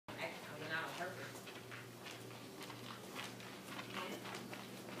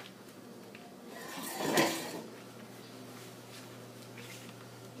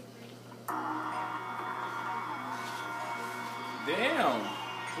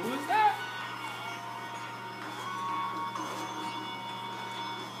Who is that?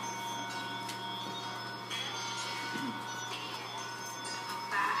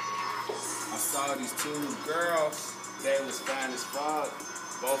 I saw these two girls, they was fine as fuck.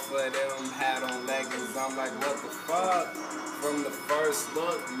 Both of them had on leggings, I'm like, what the fuck? From the first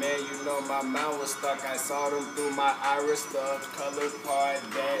look, man, you know my mouth was stuck. I saw them through my iris, the colored part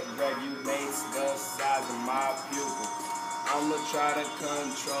that regulates the size of my pupil. I'ma try to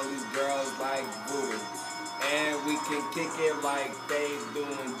control these girls like voodoo. And we can kick it like they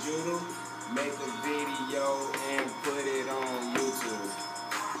doing judo. Make a video and put it on YouTube.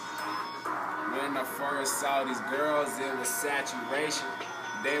 When I first saw these girls, it was saturation.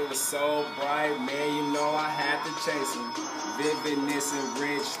 They were so bright, man, you know I had to chase them. Vividness and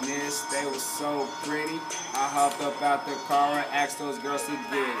richness, they were so pretty. I hopped up out the car and asked those girls to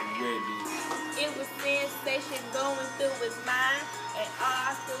get with me. It was sensation going through his mind and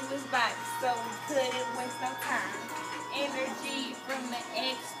all through his body, so we couldn't waste no time. Energy from the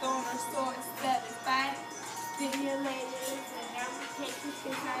external source satisfied, stimulated, and I'm taking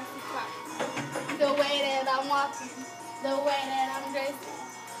this nice o'clock. The way that I'm walking, the way that I'm dressing,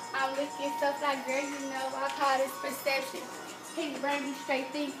 I'm looking stuff like, girl, you know, I call this perception. He bring me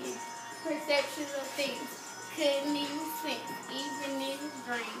straight thinking, perceptions of things, couldn't even sense, even in his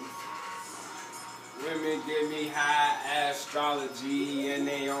dreams. Women give me high astrology and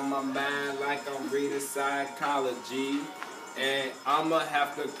they on my mind like I'm reading psychology. And I'ma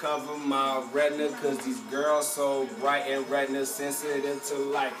have to cover my retina cause these girls so bright and retina sensitive to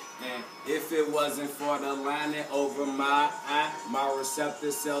light. And if it wasn't for the lining over my eye, my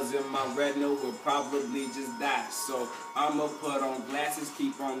receptor cells in my retina would probably just die. So I'ma put on glasses,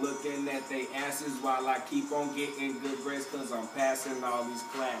 keep on looking at they asses while I keep on getting good grades cause I'm passing all these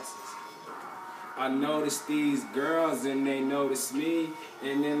classes. I notice these girls and they notice me,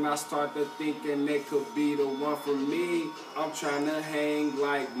 and then I start to thinking they could be the one for me. I'm trying to hang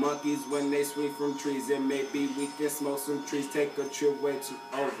like monkeys when they swing from trees, and maybe we can smoke some trees, take a trip way to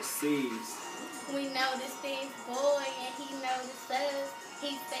overseas. We noticed this boy and he noticed us.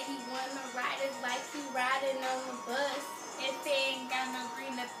 He say he wanna ride us like he riding on the bus. If he ain't got no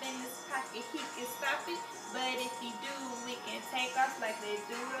green up in his pocket, he can stop it. But if he do, we can take off like they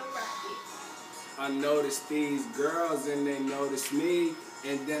do the rocket. I notice these girls and they notice me,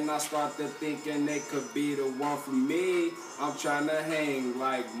 and then I start to thinking they could be the one for me. I'm trying to hang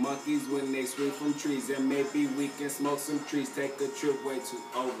like monkeys when they swing from trees, and maybe we can smoke some trees, take a trip way to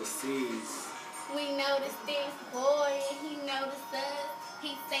overseas. We noticed this boy and he noticed us.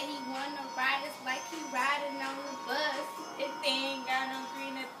 He say he wanna ride us like he riding on